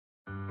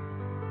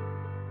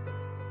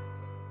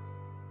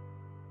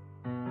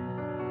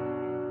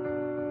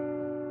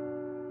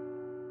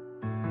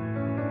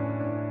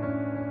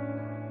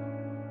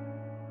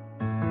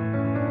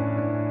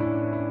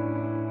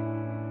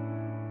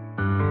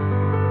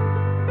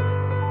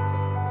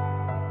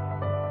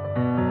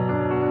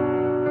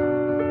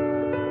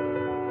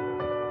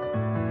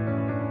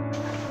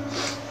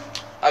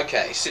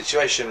Okay,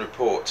 situation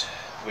report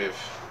with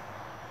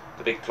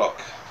the big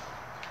clock.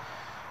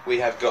 We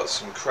have got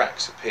some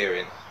cracks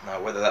appearing.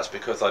 Now whether that's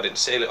because I didn't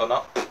seal it or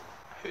not,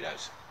 who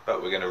knows.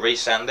 But we're going to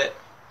resand it,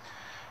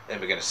 then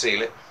we're going to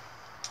seal it,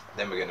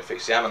 then we're going to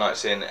fix the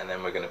Ammonites in, and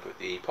then we're going to put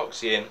the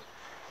epoxy in,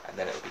 and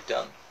then it'll be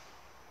done.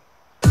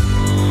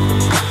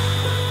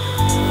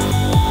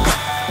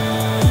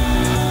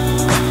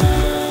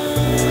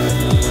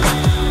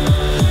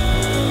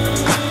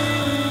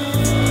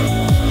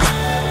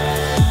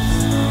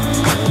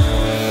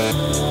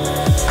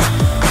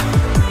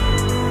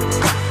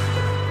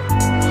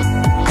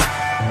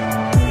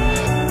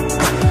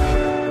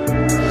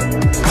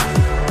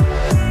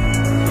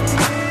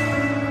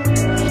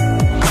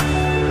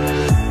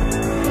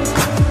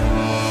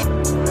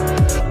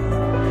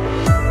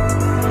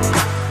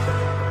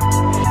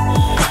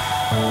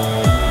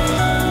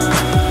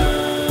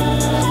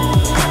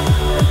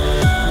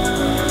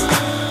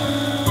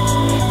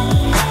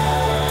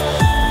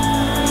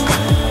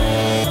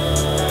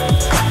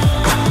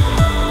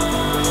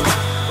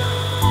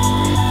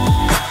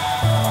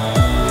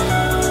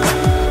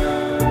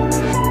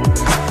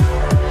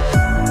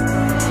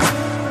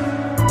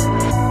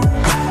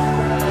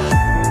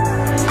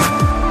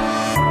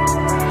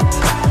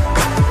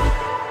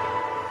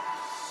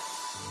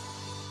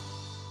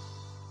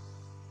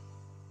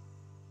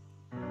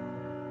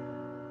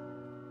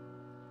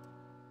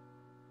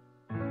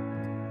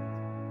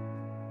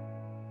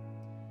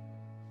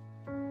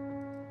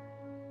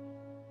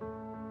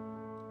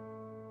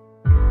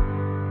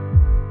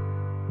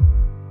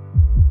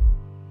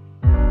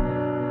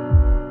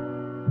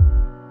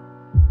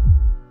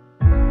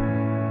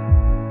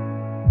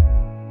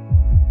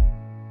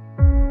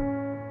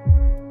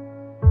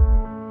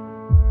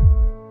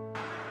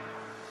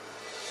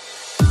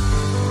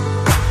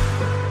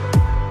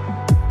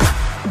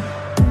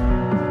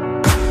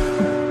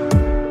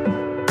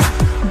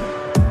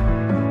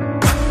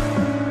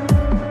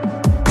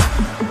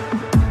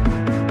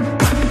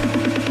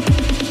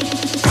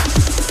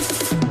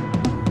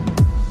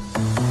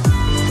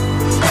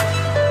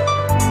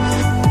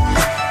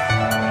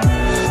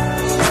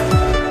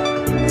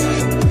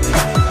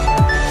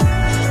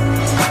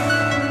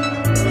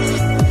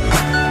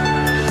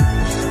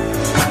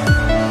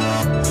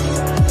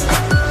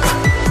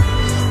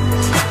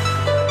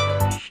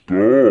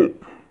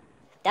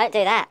 Don't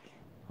do that.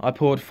 I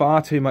poured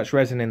far too much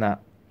resin in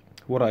that.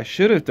 What I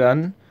should have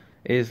done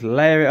is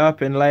layer it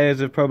up in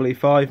layers of probably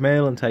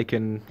 5mm and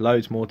taken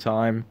loads more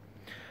time,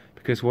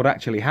 because what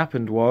actually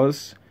happened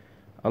was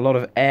a lot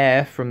of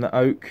air from the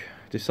oak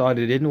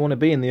decided it didn't want to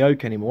be in the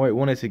oak anymore. It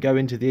wanted to go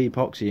into the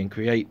epoxy and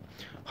create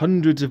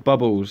hundreds of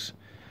bubbles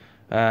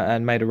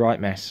and made a right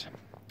mess.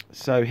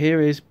 So here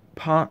is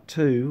part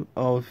 2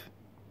 of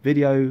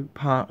video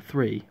part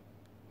 3,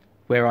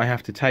 where I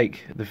have to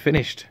take the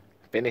finished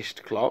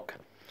clock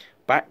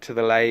back to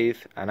the lathe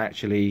and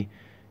actually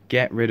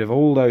get rid of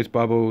all those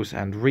bubbles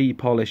and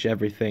repolish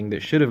everything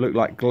that should have looked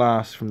like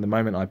glass from the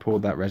moment I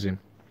poured that resin.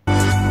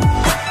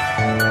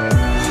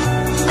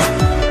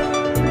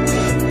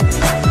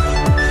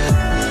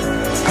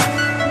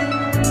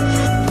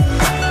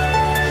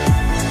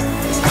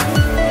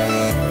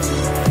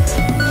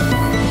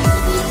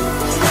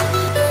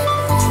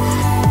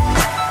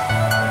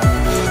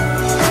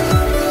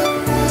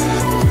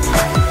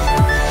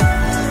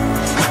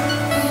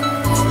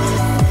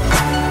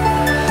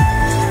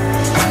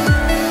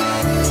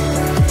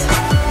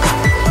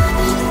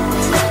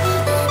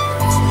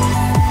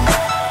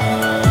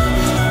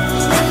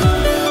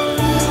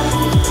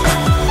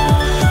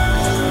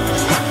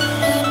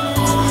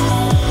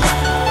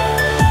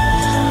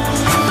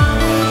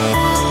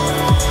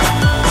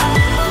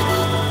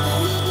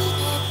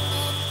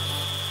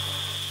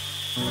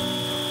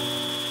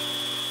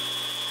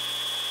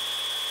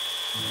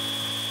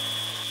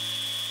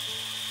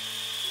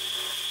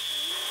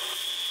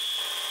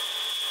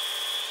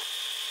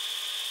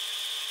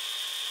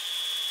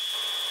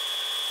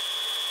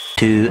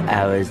 2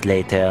 hours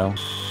later.